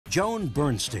Joan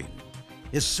Bernstein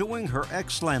is suing her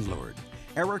ex-landlord,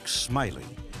 Eric Smiley,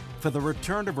 for the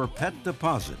return of her pet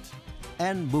deposit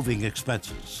and moving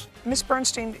expenses. Miss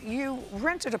Bernstein, you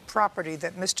rented a property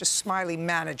that Mr. Smiley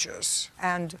manages,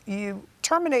 and you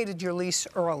terminated your lease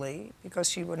early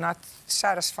because you were not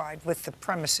satisfied with the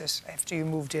premises after you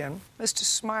moved in. Mr.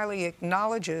 Smiley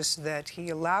acknowledges that he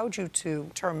allowed you to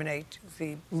terminate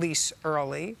the lease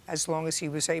early as long as he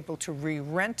was able to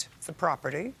re-rent the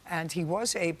property, and he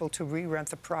was able to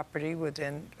re-rent the property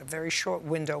within a very short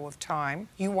window of time.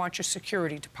 You want your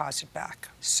security deposit back.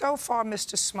 So far,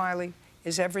 Mr. Smiley,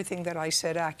 is everything that I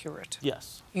said accurate?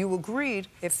 Yes. You agreed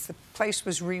if the place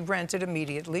was re-rented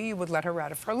immediately, you would let her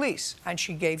out of her lease. And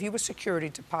she gave you a security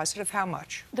deposit of how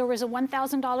much? There was a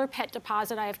 $1,000 pet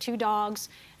deposit. I have 2 dogs,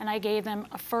 and I gave them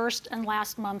a first and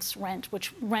last month's rent,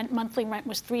 which monthly rent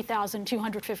was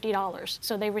 $3,250.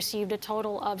 So they received a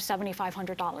total of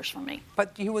 $7,500 from me.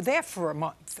 But you were there for a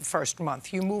month, the first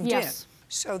month. You moved in. Yes.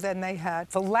 So then they had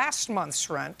the last month's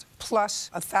rent plus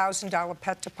a $1,000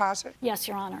 pet deposit? Yes,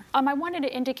 Your Honor. I wanted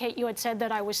to indicate you had said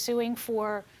that I was suing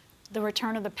for the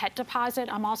return of the pet deposit.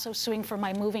 I'm also suing for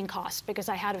my moving costs because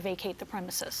I had to vacate the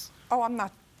premises. Oh, I'm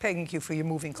not paying you for your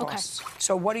moving costs. Okay.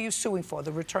 So what are you suing for?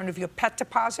 The return of your pet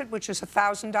deposit, which is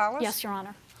 $1,000? Yes, Your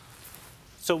Honor.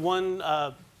 So one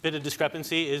bit of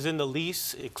discrepancy is in the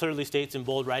lease. It clearly states in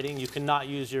bold writing you cannot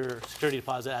use your security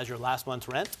deposit as your last month's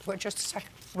rent. Wait just a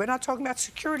second. We're not talking about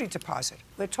security deposit.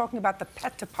 We're talking about the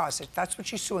pet deposit. That's what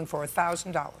she's suing for,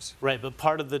 $1,000. Right, but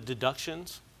part of the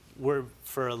deductions were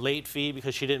for a late fee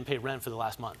because she didn't pay rent for the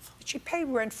last month. Did she pay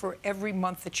rent for every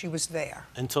month that she was there?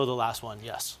 Until the last one,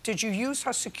 yes. Did you use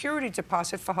her security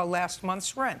deposit for her last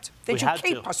month's rent? Did We you had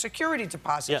keep to. her security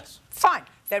deposit? Yes. Fine.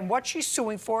 Then what she's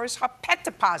suing for is her pet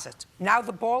deposit. Now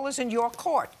the ball is in your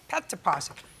court. Pet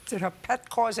deposit. Did her pet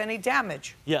cause any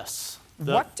damage? Yes.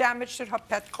 What damage did her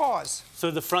pet cause? So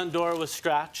the front door was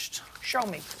scratched. Show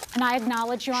me. And I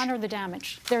acknowledge, Your Honor, the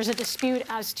damage. There's a dispute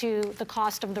as to the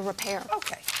cost of the repair.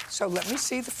 Okay. So let me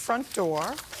see the front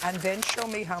door, and then show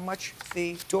me how much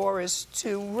the door is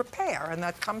to repair, and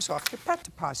that comes off your pet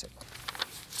deposit.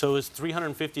 So it was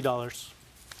 $350.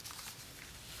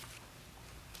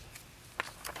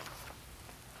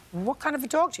 What kind of a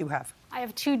dog do you have? I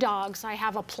have 2 dogs. I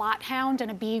have a plot hound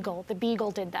and a beagle. The beagle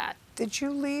did that. Did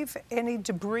you leave any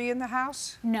debris in the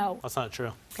house? No. That's not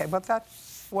true. Okay, but that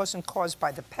wasn't caused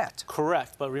by the pet.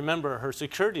 Correct, but remember, her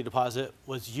security deposit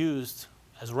was used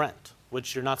as rent,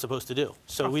 which you're not supposed to do.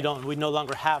 So Okay. we no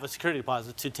longer have a security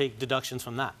deposit to take deductions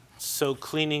from that. So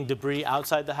cleaning debris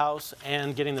outside the house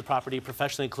and getting the property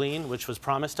professionally cleaned, which was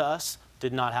promised to us,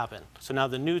 did not happen. So now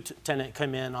the new tenant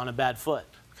came in on a bad foot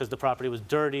because the property was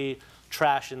dirty,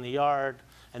 trash in the yard,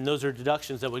 and those are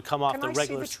deductions that would come off the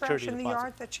regular security deposit. Can I see the trash in the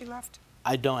yard that she left?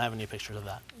 I don't have any pictures of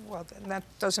that. Well, then that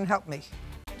doesn't help me.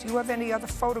 Do you have any other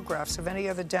photographs of any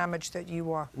other damage that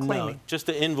you are claiming? No, just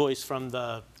the invoice from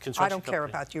the construction I don't care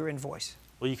company. about your invoice.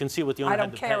 Well, you can see what the owner I had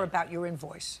don't to care pay. about your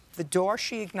invoice. The door,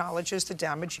 she acknowledges the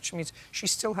damage, which means she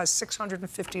still has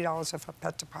 $650 of her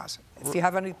pet deposit. If you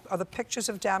have any other pictures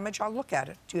of damage, I'll look at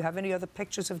it. Do you have any other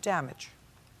pictures of damage?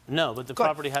 No, but the Good.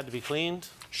 property had to be cleaned.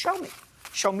 Show me.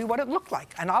 Show me what it looked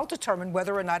like, and I'll determine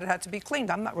whether or not it had to be cleaned.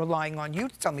 I'm not relying on you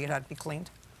to tell me it had to be cleaned.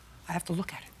 I have to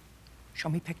look at it. Show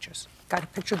me pictures. Got a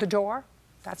picture of the door?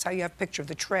 That's how you have a picture of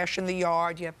the trash in the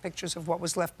yard. You have pictures of what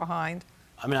was left behind.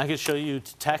 I mean, I could show you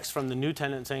text from the new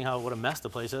tenant saying what a mess the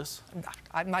place is.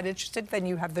 I'm not interested. Then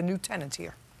you have the new tenant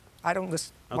here. I don't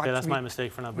listen. Okay, that's my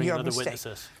mistake for not bringing other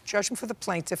witnesses. Judgment for the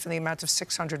plaintiff in the amount of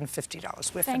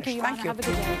 $650. We're Thank finished. you, Your Honor. Have a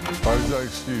good day. Pardon,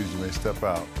 excuse me, step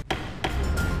out.